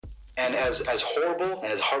And as horrible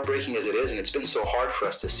and as heartbreaking as it is, and it's been so hard for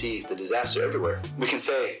us to see the disaster everywhere, we can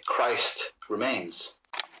say Christ remains.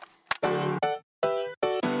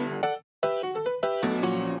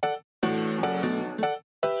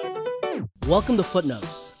 Welcome to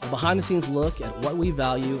Footnotes, a behind-the-scenes look at what we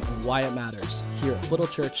value and why it matters here at Foothill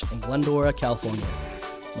Church in Glendora, California.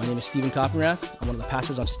 My name is Stephen Coppenrath. I'm one of the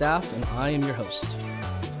pastors on staff, and I am your host.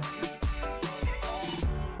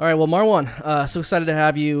 All right, well, Marwan, so excited to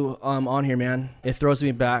have you on here, man. It throws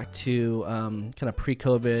me back to kind of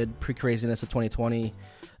pre-COVID, pre-craziness of 2020,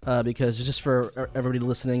 because just for everybody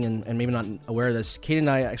listening and maybe not aware of this, Kate and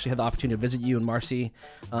I actually had the opportunity to visit you and Marcy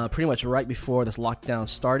pretty much right before this lockdown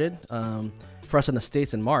started for us in the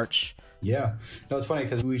States in March. Yeah. No, it's funny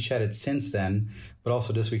because we chatted since then, but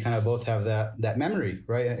also just we kind of both have that memory,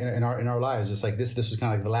 right, in our lives. Just like this was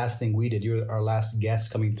kind of like the last thing we did. You were our last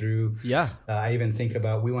guest coming through. Yeah. I even think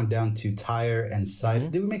about we went down to Tyre and Sidon.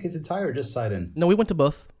 Mm-hmm. Did we make it to Tyre or just Sidon? No, we went to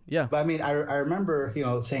both. Yeah. But I mean, I remember,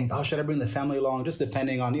 saying, oh, should I bring the family along? Just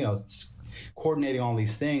depending on, coordinating all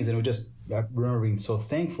these things. And I remember being so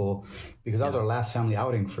thankful because that was our last family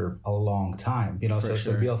outing for a long time, so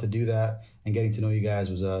to be able to do that and getting to know you guys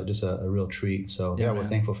was just a real treat. So yeah, we're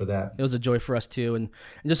thankful for that. It was a joy for us too. And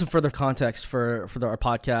just some further context for our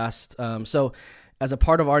podcast. So as a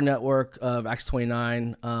part of our network of Acts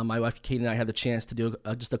 29, my wife Kate and I had the chance to do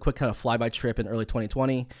just a quick kind of flyby trip in early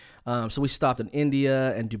 2020. So we stopped in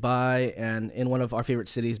India and Dubai and in one of our favorite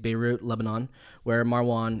cities, Beirut, Lebanon, where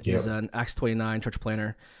Marwan is an Acts 29 church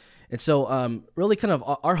planner. And so really kind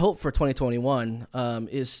of our hope for 2021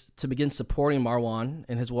 is to begin supporting Marwan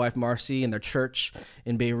and his wife Marcy and their church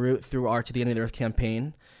in Beirut through our To the End of the Earth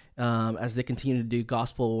campaign as they continue to do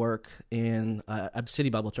gospel work in at City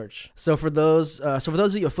Bible Church. So for those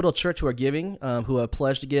of you at Foothill Church who are giving, who have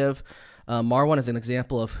pledged to give, Marwan is an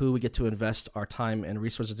example of who we get to invest our time and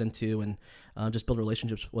resources into and just build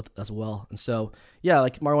relationships with as well. And so, yeah,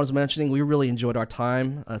 like Marwan was mentioning, we really enjoyed our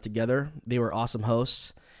time together. They were awesome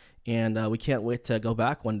hosts. And we can't wait to go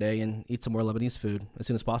back one day and eat some more Lebanese food as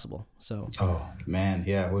soon as possible. So, oh man,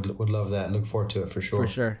 yeah, would love that. Look forward to it for sure. For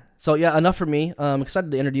sure. So yeah, enough for me. I'm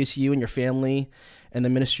excited to introduce you and your family and the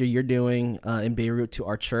ministry you're doing in Beirut to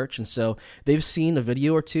our church. And so they've seen a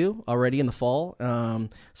video or two already in the fall.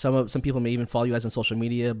 Some people may even follow you guys on social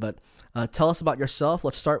media, but tell us about yourself.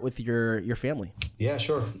 Let's start with your family. Yeah,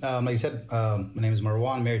 sure. Like you said, my name is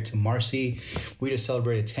Marwan, married to Marcy. We just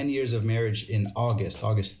celebrated 10 years of marriage in August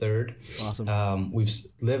 3rd. Awesome. We've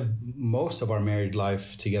lived most of our married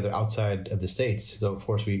life together outside of the States. So, of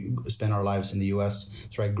course, we spent our lives in the U.S.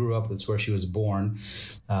 That's where I grew up. That's where she was born.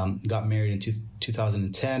 Got married in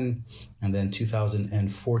 2010. And then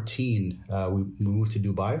 2014, we moved to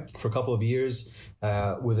Dubai for a couple of years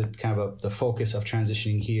with the focus of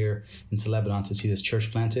transitioning here into Lebanon to see this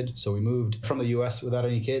church planted. So we moved from the U.S. without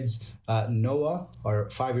any kids. Noah, our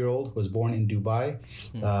 5-year-old, was born in Dubai.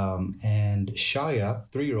 And Shaya,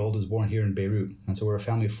 3-year-old, was born here in Beirut. And so we're a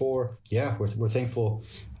family of 4. Yeah, we're thankful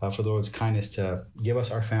for the Lord's kindness to give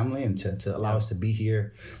us our family and to allow us to be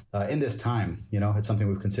here in this time. It's something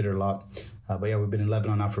we've considered a lot. But yeah, we've been in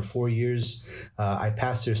Lebanon now for 4 years. I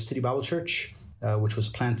pastor City Bible Church, which was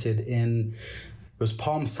planted it was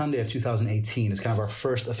Palm Sunday of 2018. It's kind of our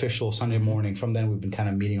first official Sunday morning. From then, we've been kind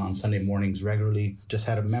of meeting on Sunday mornings regularly. Just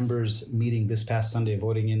had a members meeting this past Sunday,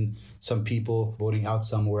 voting in some people, voting out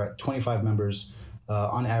some. We're at 25 members.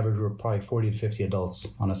 On average, we're probably 40 to 50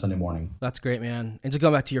 adults on a Sunday morning. That's great, man. And just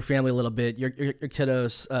going back to your family a little bit, your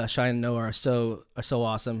kiddos, Shai and Noah, are so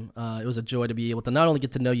awesome. It was a joy to be able to not only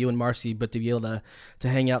get to know you and Marcy, but to be able to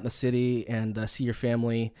hang out in the city and see your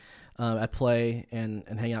family at play and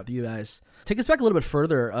hang out with you guys. Take us back a little bit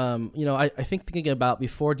further. I think thinking about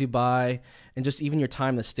before Dubai and just even your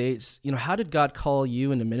time in the States, how did God call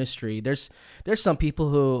you into ministry? There's some people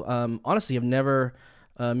who honestly have never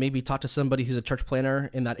maybe talk to somebody who's a church planner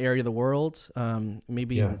in that area of the world.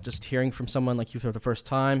 Just hearing from someone like you for the first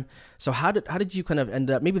time. So how did you kind of end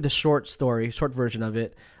up, maybe the short version of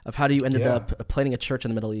it, of how you ended up planning a church in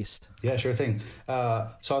the Middle East? Yeah, sure thing.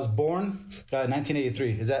 So I was born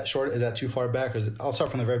 1983. Is that short? Is that too far back? I'll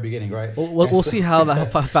start from the very beginning, right? We'll see how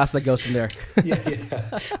fast that goes from there.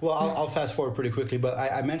 Yeah. Well, I'll fast forward pretty quickly, but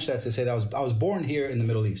I mentioned that to say that I was born here in the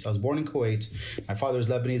Middle East. I was born in Kuwait. My father's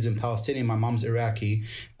Lebanese and Palestinian. My mom's Iraqi.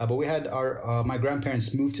 But we had my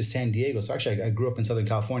grandparents moved to San Diego. So actually, I grew up in Southern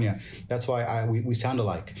California. That's why we sound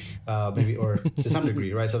alike, maybe, or to some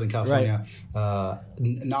degree, right? Southern California,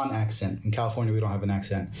 non-accent. In California, we don't have an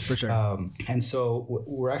accent. For sure. And so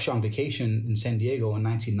we're actually on vacation in San Diego in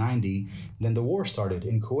 1990. Then the war started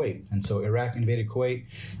in Kuwait. And so Iraq invaded Kuwait.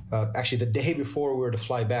 Actually, the day before we were to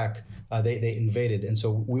fly back, they invaded. And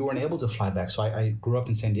so we weren't able to fly back. So I grew up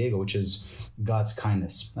in San Diego, which is God's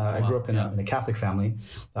kindness. I grew up in a Catholic family.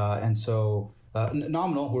 And so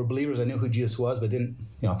nominal, we're believers. I knew who Jesus was, but didn't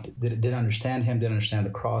understand him, didn't understand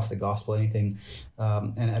the cross, the gospel, anything.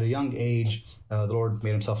 And at a young age, the Lord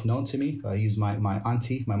made himself known to me. He used my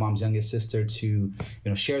auntie, my mom's youngest sister, to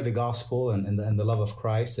share the gospel and the love of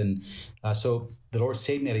Christ. And so the Lord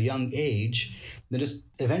saved me at a young age. Then just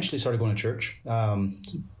eventually started going to church.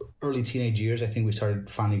 Early teenage years, I think we started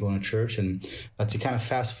finally going to church. And to kind of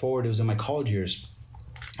fast forward, it was in my college years.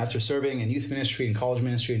 After serving in youth ministry and college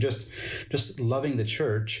ministry and just loving the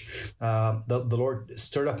church, the Lord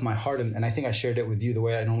stirred up my heart. And I think I shared it with you. The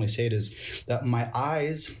way I normally say it is that my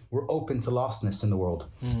eyes were open to lostness in the world.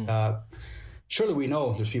 Surely we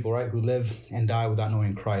know there's people, right, who live and die without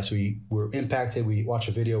knowing Christ. We're impacted. We watch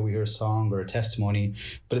a video, we hear a song or a testimony,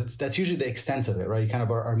 but that's usually the extent of it, right? You kind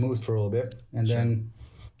of are moved for a little bit, and then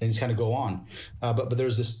you just kind of go on. But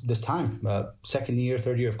there's this time, second year,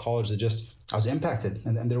 third year of college, that I was impacted,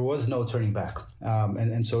 and there was no turning back.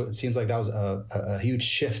 And so it seems like that was a huge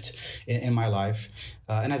shift in my life.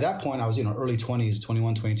 And at that point, I was, early 20s,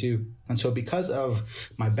 21, 22. And so because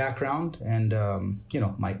of my background and,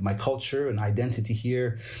 my culture and identity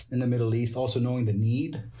here in the Middle East, also knowing the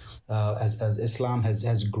need as Islam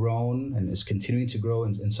has grown and is continuing to grow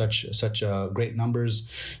in such great numbers,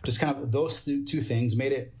 just kind of those two things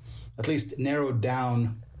made it at least narrowed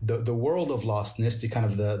down the world of lostness to kind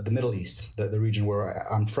of the Middle East, the region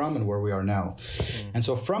where I'm from and where we are now. And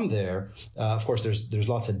so from there, of course, there's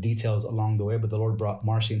lots of details along the way, but the Lord brought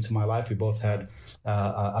Marcy into my life. We both had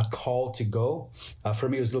a call to go. For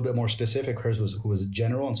me, it was a little bit more specific. Hers was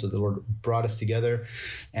general. And so the Lord brought us together.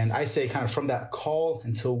 And I say kind of from that call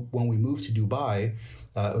until when we moved to Dubai,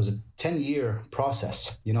 it was a 10-year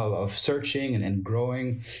process, of searching and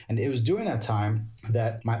growing. And it was during that time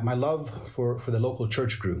that my love for the local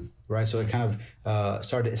church grew, right? So it kind of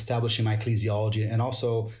started establishing my ecclesiology, and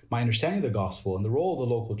also my understanding of the gospel and the role of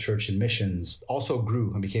the local church in missions also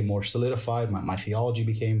grew and became more solidified. My theology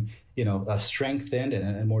became strengthened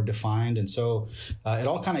and more defined. And so it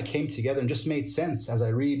all kind of came together and just made sense as I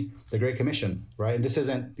read the Great Commission, right? And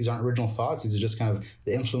these aren't original thoughts. These are just kind of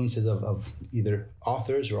the influences of either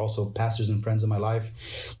authors or also pastors and friends in my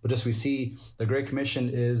life. But just we see the Great Commission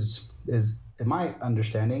is in my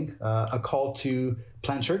understanding, a call to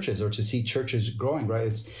plant churches or to see churches growing, right?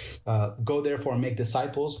 It's go therefore and make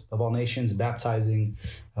disciples of all nations, baptizing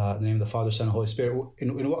in the name of the Father, Son, and Holy Spirit.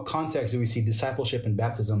 In what context do we see discipleship and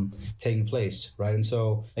baptism taking place, right? And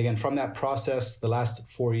so, again, from that process, the last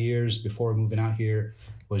 4 years before moving out here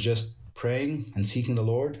was just praying and seeking the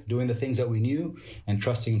Lord, doing the things that we knew, and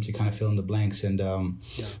trusting Him to kind of fill in the blanks. And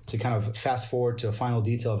to kind of fast forward to a final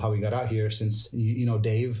detail of how we got out here, since you know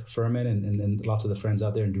Dave Furman and lots of the friends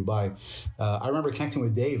out there in Dubai. I remember connecting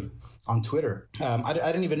with Dave on Twitter. I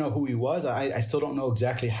didn't even know who he was. I still don't know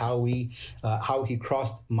exactly how he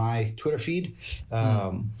crossed my Twitter feed.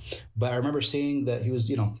 But I remember seeing that he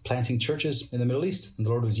was, planting churches in the Middle East, and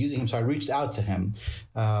the Lord was using him. So I reached out to him.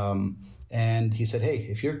 And he said, hey,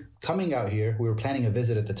 if you're coming out here, we were planning a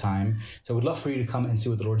visit at the time, so we'd love for you to come and see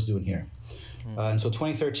what the Lord's doing here. And so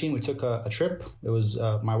 2013, we took a trip. It was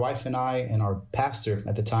my wife and I and our pastor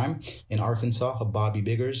at the time in Arkansas, Bobby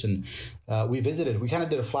Biggers. And we visited. We kind of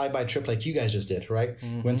did a flyby trip like you guys just did, right?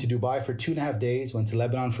 Mm-hmm. Went to Dubai for 2.5 days, went to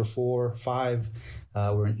Lebanon for 4, 5.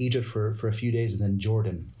 We're in Egypt for a few days, and then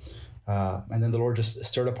Jordan. And then the Lord just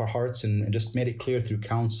stirred up our hearts and just made it clear through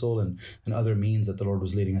counsel and other means that the Lord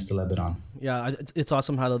was leading us to Lebanon. Yeah, it's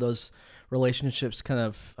awesome how those relationships kind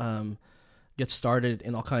of get started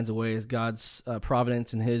in all kinds of ways. God's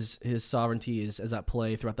providence and His sovereignty is at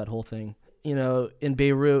play throughout that whole thing. In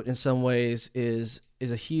Beirut, in some ways, is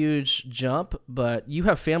a huge jump, but you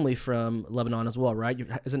have family from Lebanon as well, right?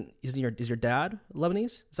 Is your dad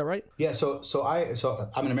Lebanese? Is that right? Yeah. So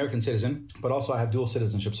I'm an American citizen, but also I have dual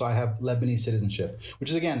citizenship. So I have Lebanese citizenship, which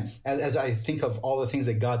is, again, as I think of all the things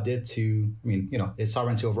that God did His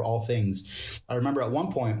sovereignty over all things. I remember at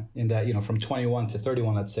one point in that, from 21 to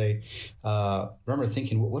 31, let's say, I remember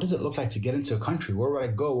thinking, what does it look like to get into a country? Where would I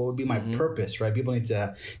go? What would be my purpose, right? People need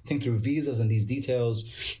to think through visas and these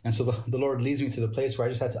details. And so the Lord leads me to the place place where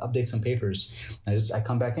I just had to update some papers. I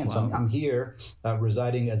come back in. Wow. So I'm here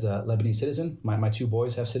residing as a Lebanese citizen. My two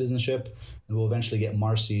boys have citizenship, and we'll eventually get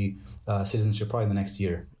Marcy citizenship probably in the next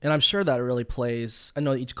year. And I'm sure that really plays, I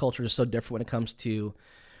know each culture is so different when it comes to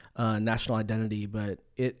national identity, but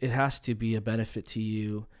it has to be a benefit to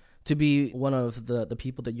you to be one of the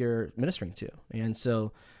people that you're ministering to. And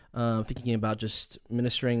so thinking about just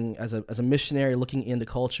ministering as a missionary, looking into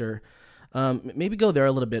culture, maybe go there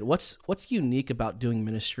a little bit. What's unique about doing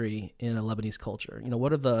ministry in a Lebanese culture?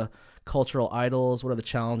 What are the cultural idols? What are the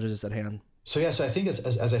challenges at hand? So I think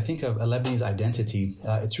as I think of a Lebanese identity,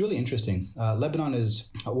 it's really interesting. Lebanon is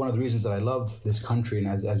one of the reasons that I love this country. And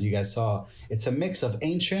as you guys saw, it's a mix of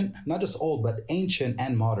ancient, not just old, but ancient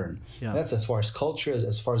and modern. Yeah. That's as far as culture,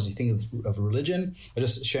 as far as you think of religion. I'm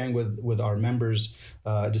just sharing with our members,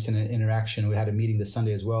 just in an interaction. We had a meeting this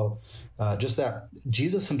Sunday as well. Just that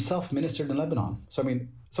Jesus himself ministered in Lebanon. So, I mean,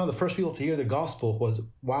 some of the first people to hear the gospel was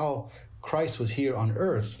while Christ was here on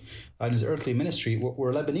earth in his earthly ministry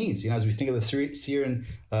were Lebanese. As we think of the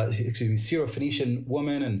Syro-Phoenician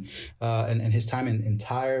woman and his time in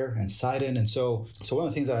Tyre and Sidon. And so one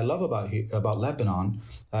of the things that I love about Lebanon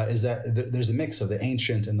is that there's a mix of the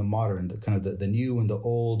ancient and the modern, the kind of the new and the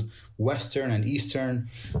old, Western and Eastern.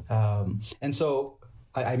 And so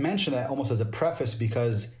I mention that almost as a preface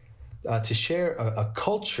because to share a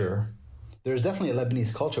culture, there's definitely a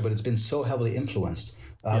Lebanese culture, but it's been so heavily influenced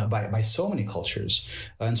by so many cultures.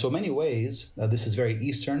 In so many ways, this is very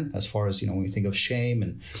Eastern as far as, when we think of shame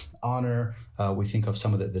and honor, we think of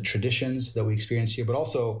some of the traditions that we experience here. But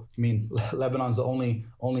also, Lebanon's the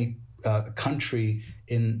only country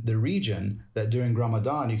in the region that during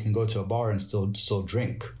Ramadan, you can go to a bar and still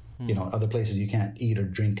drink. Other places you can't eat or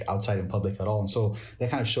drink outside in public at all. And so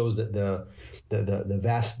that kind of shows that the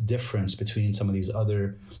vast difference between some of these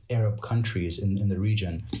other Arab countries in the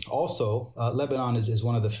region. Also, Lebanon is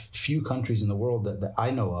one of the few countries in the world that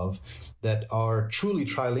I know of that are truly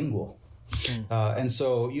trilingual. And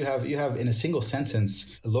so you have in a single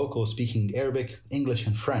sentence locals speaking Arabic, English,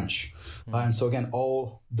 and French. And so again,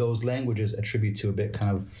 all those languages attribute to a bit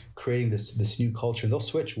kind of creating this new culture. They'll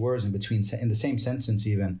switch words in between in the same sentence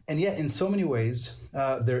even. And yet in so many ways,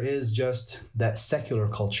 there is just that secular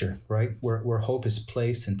culture, right? Where hope is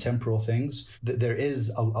placed in temporal things. There is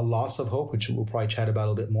a loss of hope, which we'll probably chat about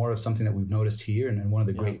a little bit more, of something that we've noticed here and one of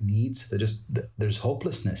the great needs. There's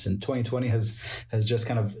hopelessness, and 2020 has just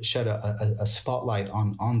kind of shed a spotlight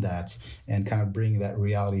on that and kind of bring that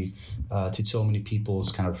reality to so many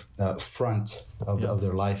people's kind of front of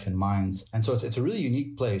their life and minds. And so it's a really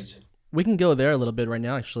unique place. We can go there a little bit right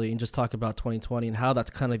now, actually, and just talk about 2020 and how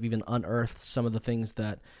that's kind of even unearthed some of the things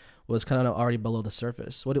that was kind of already below the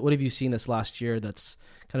surface. What have you seen this last year that's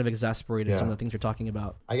kind of exasperated some of the things you're talking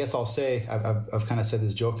about? I guess I'll say, I've kind of said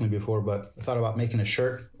this jokingly before, but I thought about making a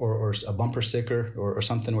shirt or a bumper sticker or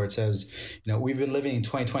something where it says, we've been living in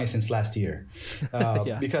 2020 since last year.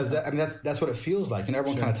 Because that's what it feels like. And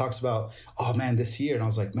everyone kind of talks about, oh man, this year. And I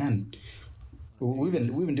was like, man, we've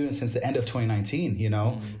been doing it since the end of 2019,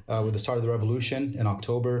 with the start of the revolution in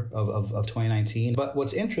October of 2019. But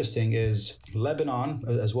what's interesting is Lebanon,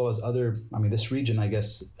 as well as this region, I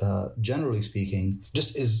guess, generally speaking,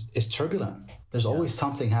 just is turbulent. There's always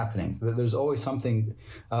something happening. There's always something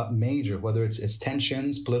major, whether it's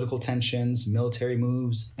tensions, political tensions, military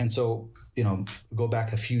moves. And so, go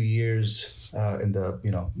back a few years in the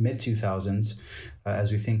mid 2000s,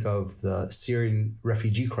 as we think of the Syrian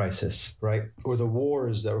refugee crisis, right, or the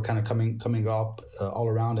wars that were kind of coming up all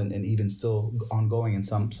around and even still ongoing in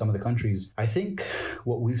some of the countries. I think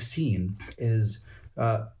what we've seen is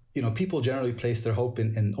people generally place their hope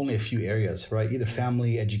in only a few areas, right? Either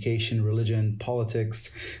family, education, religion,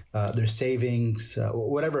 politics, their savings,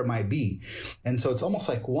 whatever it might be. And so it's almost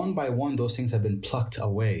like one by one, those things have been plucked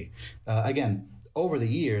away. Again, over the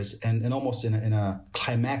years and almost in a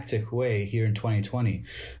climactic way here in 2020.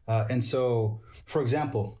 And so, for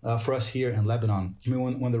example, for us here in Lebanon,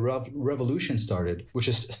 when the revolution started, which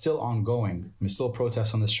is still ongoing, still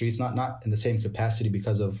protests on the streets, not in the same capacity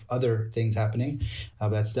because of other things happening, but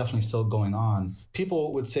that's definitely still going on.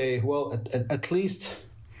 People would say, well, at least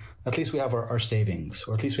we have our savings,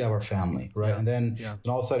 or at least we have our family, right? Yeah. And then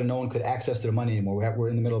all of a sudden, no one could access their money anymore. We're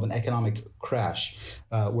in the middle of an economic crash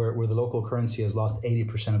where the local currency has lost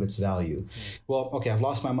 80% of its value. Well, okay, I've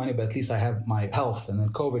lost my money, but at least I have my health. And then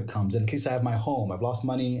COVID comes, and at least I have my home. I've lost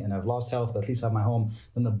money and I've lost health, but at least I have my home.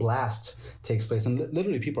 Then the blast takes place, and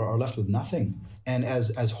literally people are left with nothing. And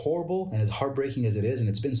as horrible and as heartbreaking as it is, and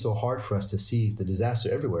it's been so hard for us to see the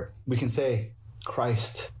disaster everywhere, we can say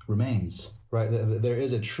Christ remains. Right, there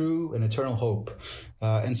is a true and eternal hope,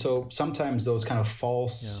 and so sometimes those kind of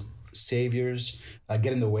false saviors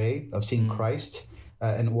get in the way of seeing Christ.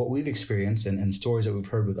 And what we've experienced and stories that we've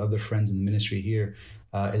heard with other friends in the ministry here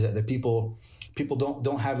is that the people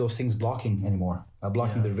don't have those things blocking anymore,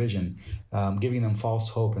 blocking their vision, giving them false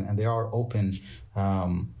hope, and they are open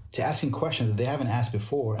to asking questions that they haven't asked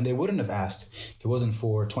before, and they wouldn't have asked if it wasn't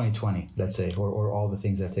for 2020, let's say, or all the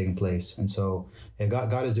things that have taken place. And so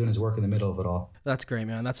God is doing his work in the middle of it all. That's great,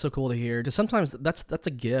 man. That's so cool to hear. Just sometimes that's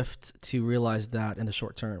a gift to realize that in the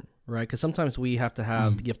short term, right? Because sometimes we have to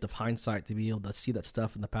have the gift of hindsight to be able to see that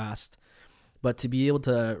stuff in the past. But to be able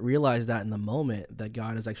to realize that in the moment, that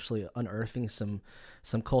God is actually unearthing some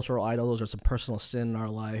cultural idols or some personal sin in our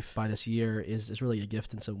life by this year is really a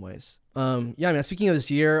gift in some ways. Yeah, man, speaking of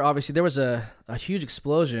this year, obviously there was a huge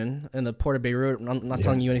explosion in the port of Beirut. I'm not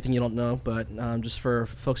telling you anything you don't know, but just for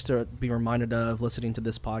folks to be reminded of listening to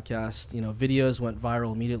this podcast, videos went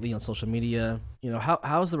viral immediately on social media.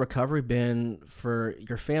 How's the recovery been for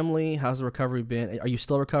your family? How's the recovery been? Are you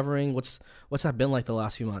still recovering? What's that been like the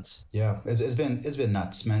last few months? Yeah, it's been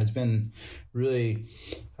nuts, man. It's been really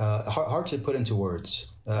hard to put into words.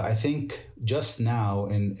 I think just now,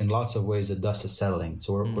 in lots of ways, the dust is settling.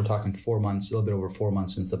 So we're talking 4 months, a little bit over 4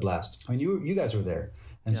 months since the blast. I mean, you guys were there,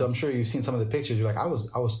 and so I'm sure you've seen some of the pictures. You're like, I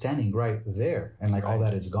was standing right there, and all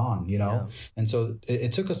that is gone, And so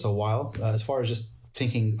it took us a while as far as just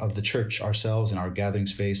thinking of the church ourselves and our gathering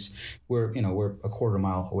space. We're a quarter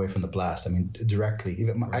mile away from the blast. I mean, directly.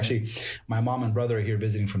 Actually, my mom and brother are here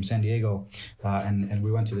visiting from San Diego, and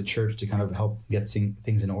we went to the church to kind of help get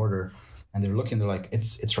things in order. And they're looking, they're like,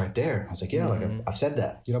 it's right there. I was like, yeah, I've said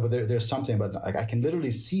that, but there's something, but I can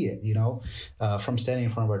literally see it, from standing in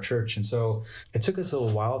front of our church. And so it took us a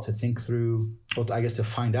little while to think through, to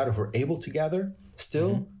find out if we're able to gather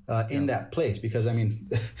still in that place, because I mean,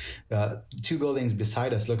 2 buildings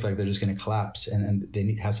beside us look like they're just going to collapse, and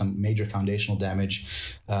they have some major foundational damage.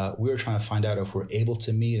 We were trying to find out if we're able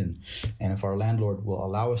to meet, and if our landlord will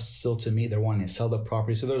allow us still to meet. They're wanting to sell the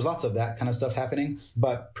property, so there's lots of that kind of stuff happening.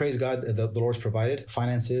 But praise God, the Lord's provided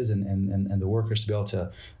finances and the workers to be able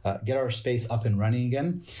to get our space up and running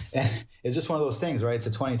again. And it's just one of those things, right? It's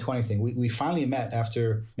a 2020 thing. We finally met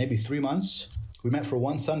after maybe 3 months. We met for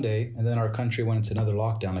one Sunday, and then our country went into another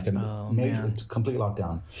lockdown, complete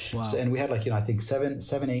lockdown. Wow. So, and we had I think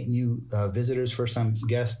 7-8 new visitors, first-time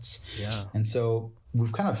guests. Yeah. And so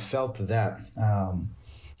we've kind of felt that.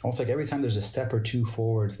 Almost like every time there's a step or two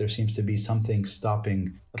forward, there seems to be something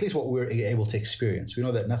stopping, at least what we're able to experience. We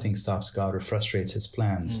know that nothing stops God or frustrates his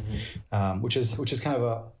plans, which is kind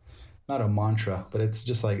of not a mantra, but it's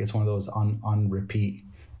just it's one of those on repeat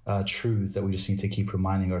truths that we just need to keep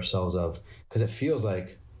reminding ourselves of, because it feels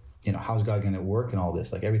like, how's God going to work in all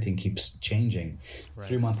this? Everything keeps changing. Right.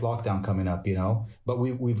 3-month lockdown coming up, but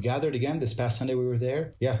we've gathered again. This past Sunday we were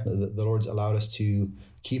there. Yeah. The Lord's allowed us to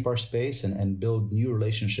keep our space and build new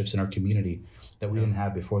relationships in our community that we didn't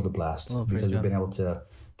have before the blast, because we've been able to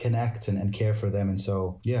connect and care for them. And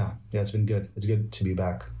so, it's been good. It's good to be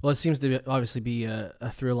back. Well, it seems to obviously be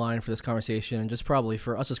a through line for this conversation, and just probably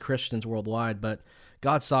for us as Christians worldwide, but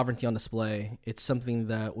God's sovereignty on display. It's something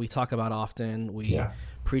that we talk about often. We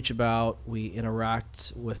preach about, we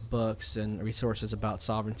interact with books and resources about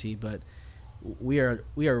sovereignty, but we are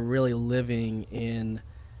really living in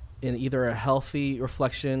either a healthy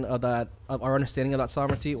reflection of our understanding of that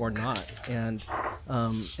sovereignty, or not. And part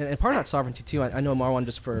of that sovereignty too, I know Marwan,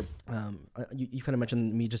 just for you kind of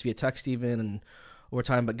mentioned me just via text even and over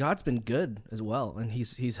time, but God's been good as well, and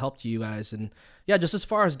he's helped you guys. And just as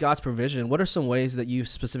far as God's provision, what are some ways that you've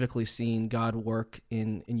specifically seen God work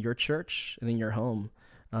in your church and in your home?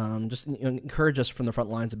 Just encourage us from the front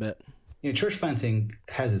lines a bit. Church planting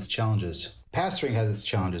has its challenges. Pastoring has its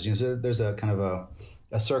challenges. So there's a kind of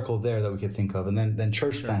a circle there that we could think of, and then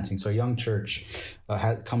church planting. So a young church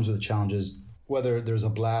comes with challenges, whether there's a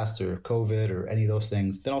blast or COVID or any of those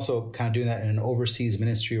things. Then also kind of doing that in an overseas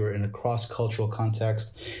ministry or in a cross-cultural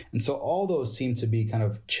context. And so all those seem to be kind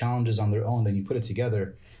of challenges on their own. Then you put it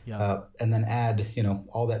together and then add,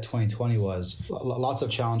 all that 2020 was. Lots of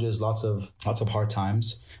challenges, lots of hard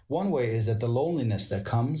times. One way is that the loneliness that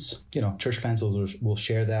comes, church planters will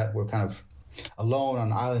share that. We're kind of alone on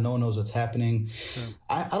an island. No one knows what's happening. Sure.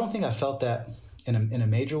 I don't think I felt that in a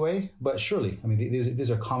major way, but surely, I mean, these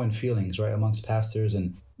are common feelings, right, amongst pastors,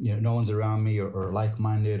 and no one's around me or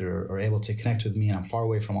like-minded or able to connect with me, and I'm far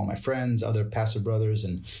away from all my friends, other pastor brothers,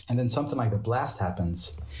 and then something like the blast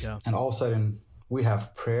happens, and all of a sudden we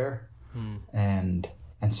have prayer and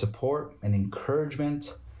support and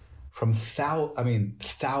encouragement from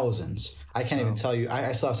thousands. I can't even tell you.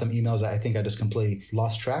 I still have some emails that I think I just completely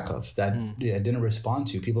lost track of that I didn't respond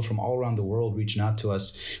to. People from all around the world reaching out to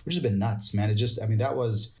us, which has been nuts, man. That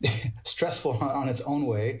was stressful on its own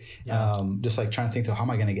way. Yeah. Just like trying to think through how am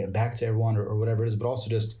I going to get back to everyone or whatever it is, but also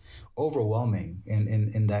just overwhelming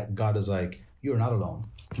in that God is like, you are not alone.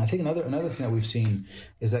 I think another thing that we've seen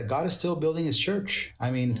is that God is still building his church.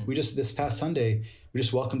 I mean, we just, this past Sunday, we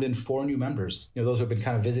just welcomed in 4 new members. Those who have been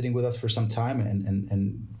kind of visiting with us for some time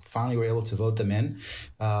and finally were able to vote them in.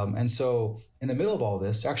 And so in the middle of all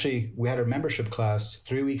this, actually, we had our membership class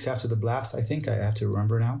 3 weeks after the blast, I think. I have to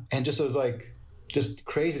remember now. And it was like, just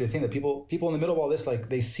crazy to think that people in the middle of all this, like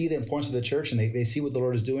they see the importance of the church and they see what the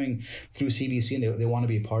Lord is doing through CBC and they want to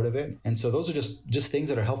be a part of it. And so those are just things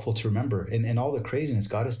that are helpful to remember. And all the craziness,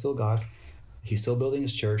 God is still God. He's still building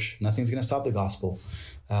his church. Nothing's going to stop the gospel.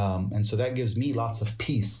 And so that gives me lots of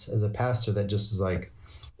peace as a pastor that just is like,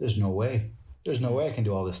 there's no way I can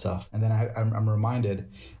do all this stuff. And then I'm reminded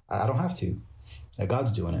I don't have to.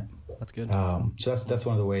 God's doing it. That's good. So that's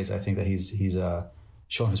one of the ways I think that he's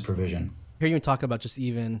shown his provision. Hearing you talk about just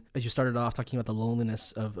even as you started off talking about the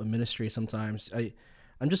loneliness of a ministry sometimes,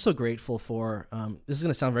 I'm just so grateful for, this is going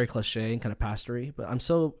to sound very cliche and kind of pastory, but I'm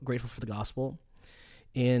so grateful for the gospel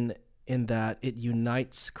in that it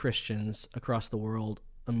unites Christians across the world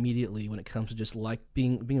immediately when it comes to just like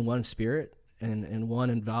being one in spirit and one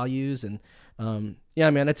in values. And yeah,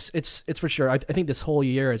 man, it's for sure. I think this whole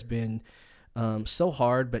year has been so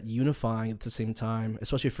hard, but unifying at the same time,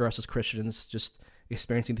 especially for us as Christians, just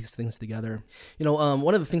experiencing these things together.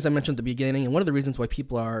 One of the things I mentioned at the beginning, and one of the reasons why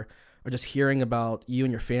people are just hearing about you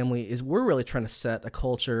and your family, is we're really trying to set a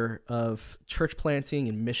culture of church planting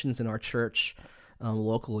and missions in our church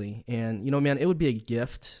locally. And, man, it would be a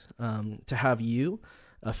gift to have you,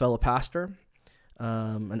 a fellow pastor,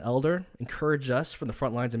 an elder, encourage us from the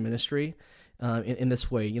front lines of ministry in this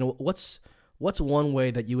way. What's one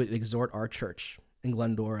way that you would exhort our church in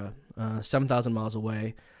Glendora, 7,000 miles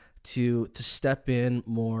away, to step in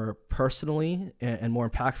more personally and more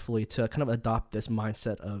impactfully to kind of adopt this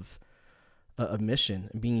mindset of mission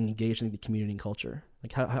and being engaged in the community and culture?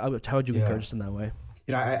 Like how would you encourage us in that way?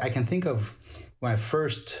 I can think of when I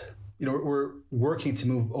first, we're working to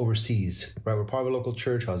move overseas, right? We're part of a local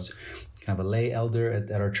church. I was kind of a lay elder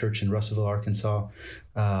at our church in Russellville, Arkansas.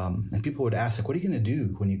 And people would ask, like, what are you going to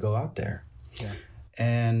do when you go out there? Yeah.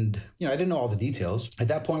 And, I didn't know all the details. At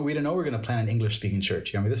that point, we didn't know we were going to plant an English-speaking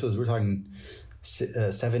church. We're talking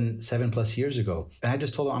 7+ years ago. And I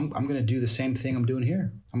just told them, I'm going to do the same thing I'm doing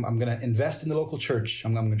here. I'm going to invest in the local church.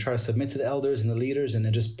 I'm going to try to submit to the elders and the leaders and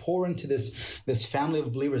then just pour into this family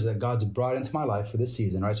of believers that God's brought into my life for this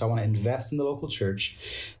season, right? So I want to invest in the local church.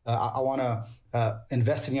 I want to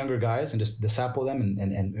invest in younger guys and just disciple them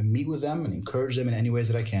and meet with them and encourage them in any ways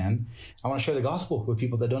that I can. I want to share the gospel with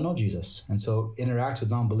people that don't know Jesus, and so interact with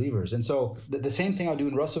non-believers. And so the same thing I'll do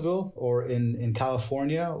in Russellville or in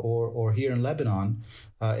California or here in Lebanon,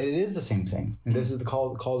 it is the same thing. And this is the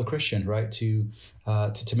call of the Christian, right? To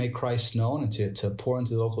make Christ known and to pour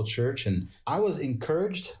into the local church. And I was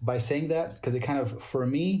encouraged by saying that because it kind of, for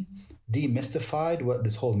me, demystified what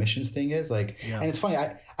this whole missions thing is like. Yeah. And it's funny,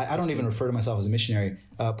 I don't even refer to myself as a missionary,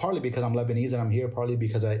 partly because I'm Lebanese and I'm here, partly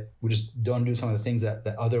because we just don't do some of the things that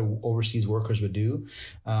other overseas workers would do.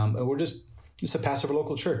 And we're just a pastor of a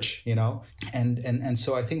local church, and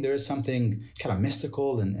so I think there is something kind of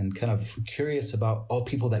mystical and kind of curious about all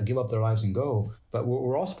people that give up their lives and go. But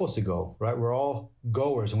we're all supposed to go, right? We're all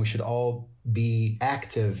goers, and we should all be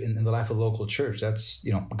active in the life of the local church. That's,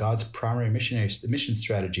 God's primary mission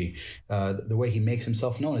strategy. The way he makes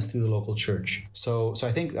himself known is through the local church. So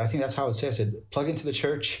I think that's how it says it. Plug into the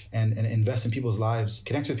church and invest in people's lives.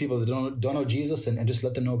 Connect with people that don't know Jesus and just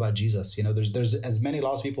let them know about Jesus. There's as many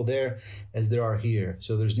lost people there as there are here.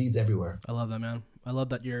 So there's needs everywhere. I love that, man. I love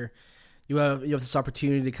that you have this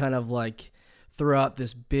opportunity to kind of like throw out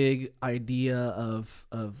this big idea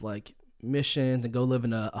of like missions and go live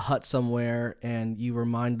in a hut somewhere, and you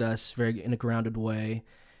remind us very in a grounded way,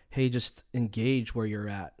 hey, just engage where you're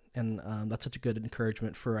at. And that's such a good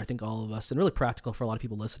encouragement for, I think, all of us, and really practical for a lot of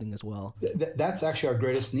people listening as well. That's actually our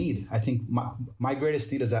greatest need. I think my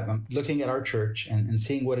greatest need is that I'm looking at our church and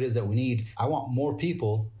seeing what it is that we need. I want more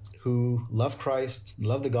people who love Christ,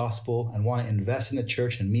 love the gospel, and want to invest in the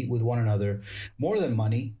church and meet with one another, more than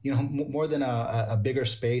money, more than a bigger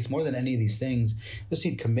space, more than any of these things. Just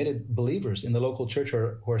need committed believers in the local church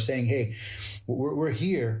who are saying, hey, we're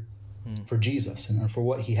here for Jesus and for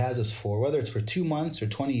what he has us for, whether it's for 2 months or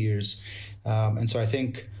 20 years. And so I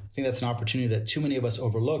think that's an opportunity that too many of us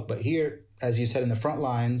overlook. But here as you said, in the front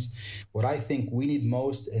lines, what I think we need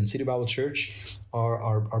most in City Bible Church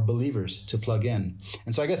are believers to plug in.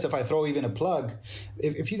 And so I guess if I throw even a plug,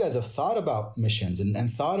 if you guys have thought about missions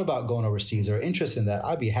and thought about going overseas or interested in that,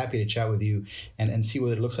 I'd be happy to chat with you and see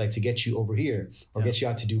what it looks like to get you over here or get you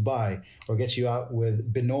out to Dubai or get you out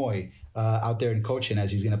with Benoit out there in Cochin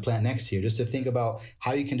as he's going to plant next year, just to think about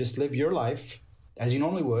how you can just live your life as you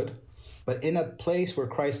normally would, but in a place where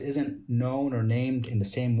Christ isn't known or named in the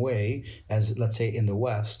same way as, let's say, in the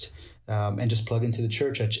West, and just plug into the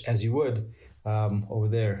church as you would over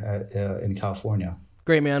there in California.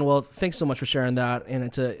 Great, man. Well, thanks so much for sharing that, and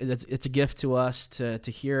it's a gift to us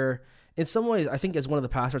to hear. In some ways, I think as one of the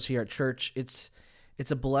pastors here at church, it's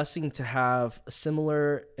a blessing to have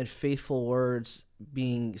similar and faithful words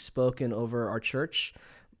being spoken over our church,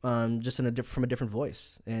 just from a different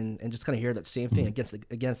voice, and just kind of hear that same thing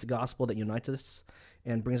against the gospel that unites us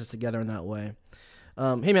and brings us together in that way.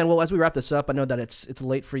 Hey, man. Well, as we wrap this up, I know that it's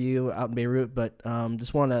late for you out in Beirut, but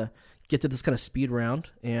just want to get to this kind of speed round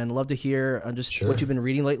and love to hear just what you've been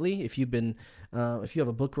reading lately. If you've been, if you have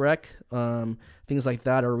a book rec, things like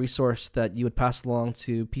that, or a resource that you would pass along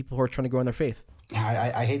to people who are trying to grow in their faith.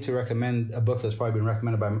 I hate to recommend a book that's probably been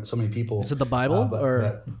recommended by so many people. Is it the Bible?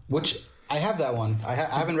 Which I have that one. I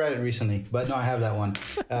haven't read it recently, but no, I have that one.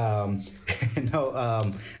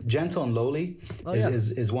 Gentle and Lowly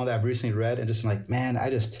is one that I've recently read, and just like, man,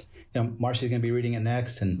 Marcy's going to be reading it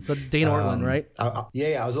next. And so Dane Ortlund, right? I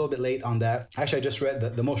was a little bit late on that. Actually, I just read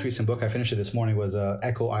the most recent book. I finished it this morning, was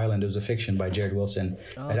Echo Island. It was a fiction by Jared Wilson.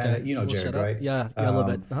 Oh, okay. You know Jared, right? Yeah, a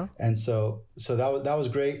little bit. Uh-huh. And so that was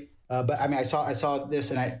great. But I mean, I saw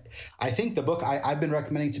this, and I think the book I've been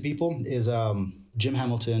recommending to people is Jim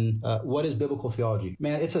Hamilton. What is Biblical Theology?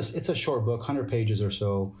 Man, it's a short book, 100 pages or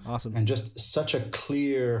so. Awesome. And just such a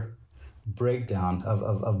clear breakdown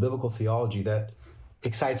of biblical theology that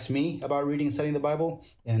excites me about reading and studying the Bible,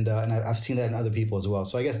 and I've seen that in other people as well.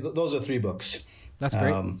 So I guess those are 3 books. That's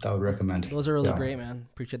great. That I would recommend. Those are really great, man.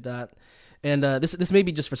 Appreciate that. And this may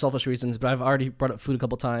be just for selfish reasons, but I've already brought up food a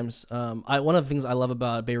couple times. One of the things I love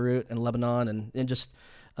about Beirut and Lebanon and just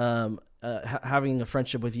having a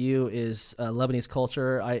friendship with you is Lebanese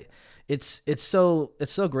culture. It's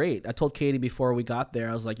so great. I told Katie before we got there,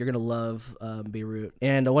 I was like, you're gonna love Beirut.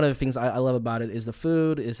 And one of the things I love about it is the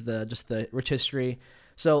food, is the rich history.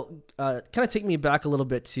 So kind of take me back a little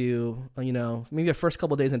bit to maybe the first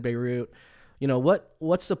couple of days in Beirut.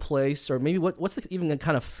 What's the place, or maybe what's even the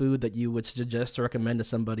kind of food that you would suggest or recommend to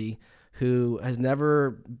somebody who has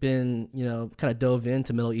never been, kind of dove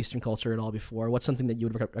into Middle Eastern culture at all before? What's something that you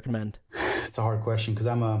would recommend? It's a hard question because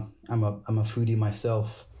I'm a foodie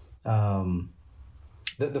myself.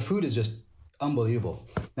 The food is just unbelievable.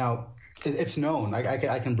 Now, it's known.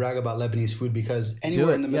 I can brag about Lebanese food because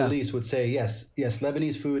anywhere in the Middle East would say, yes,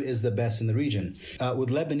 Lebanese food is the best in the region. With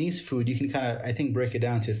Lebanese food, you can kind of, I think, break it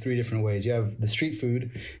down to 3 different ways. You have the street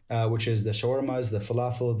food, which is the shawarmas, the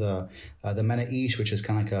falafel, the manaish, which is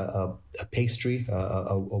kind of like a pastry,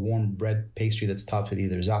 a warm bread pastry that's topped with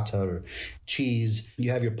either za'atar or cheese.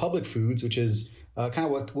 You have your public foods, which is kind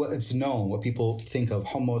of what it's known, what people think of: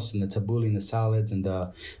 hummus and the tabbouleh and the salads and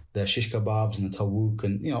the shish kebabs and the tawuk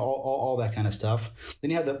and all that kind of stuff.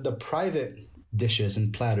 Then you have the private dishes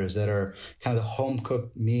and platters that are kind of the home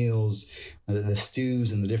cooked meals, the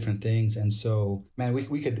stews and the different things. And so, man,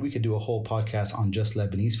 we could do a whole podcast on just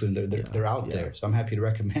Lebanese food. They're out there. So I'm happy to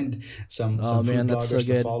recommend some food bloggers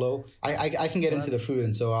to follow. I can get into the food,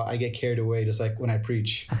 and so I get carried away just like when I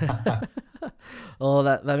preach. Oh,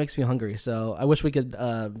 that makes me hungry. So I wish we could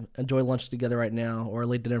enjoy lunch together right now, or a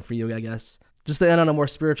late dinner for you, I guess. Just to end on a more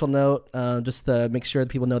spiritual note, just to make sure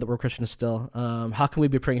that people know that we're Christians still. How can we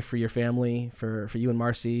be praying for your family, for you and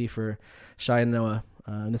Marcy, for Shai and Noah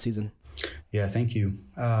in this season? Yeah, thank you.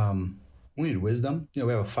 We need wisdom. We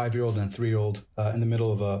have a 5-year-old and a 3-year-old in the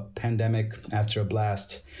middle of a pandemic after a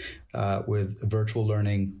blast with virtual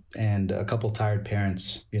learning, and a couple tired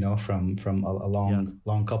parents, from a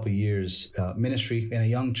long couple years ministry in a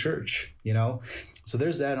young church, So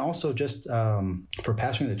there's that. And also just for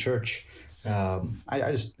pastoring the church,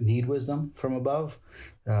 I just need wisdom from above,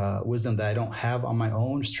 wisdom that I don't have on my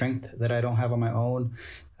own, strength that I don't have on my own,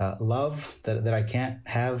 love that I can't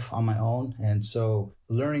have on my own. And so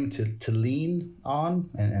learning to lean on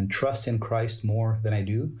and trust in Christ more than I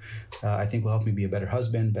do, I think will help me be a better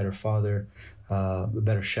husband, better father, a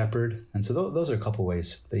better shepherd. And so those are a couple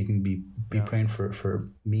ways that you can be praying for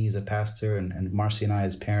me as a pastor and Marcy and I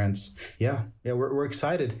as parents. Yeah, we're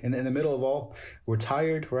excited. In the middle of all, we're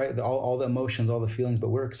tired, right? All the emotions, all the feelings, but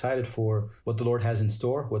we're excited for what the Lord has in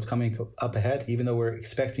store, what's coming up ahead, even though we're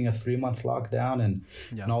expecting a 3-month lockdown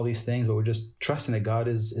and all these things, but we're just trusting that God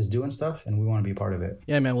is doing stuff and we want to be a part of it.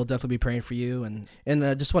 Yeah, man, we'll definitely be praying for you. And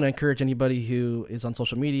just want to encourage anybody who is on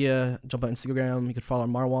social media, jump on Instagram. You can follow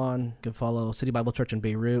Marwan, you can follow City Bible Church in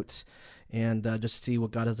Beirut, and just see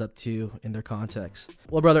what God is up to in their context.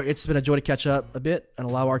 Well, brother, it's been a joy to catch up a bit and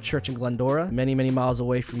allow our church in Glendora, many, many miles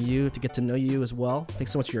away from you, to get to know you as well.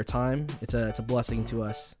 Thanks so much for your time. It's a blessing to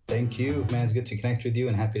us. Thank you, man. It's good to connect with you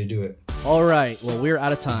and happy to do it. All right. Well, we're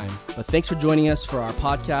out of time, but thanks for joining us for our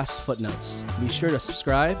podcast Footnotes. Be sure to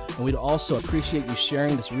subscribe, and we'd also appreciate you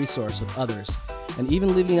sharing this resource with others and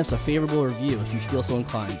even leaving us a favorable review if you feel so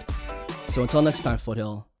inclined. So until next time,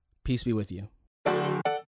 Foothill, peace be with you.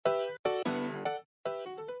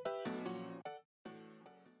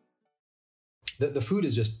 The food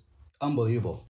is just unbelievable.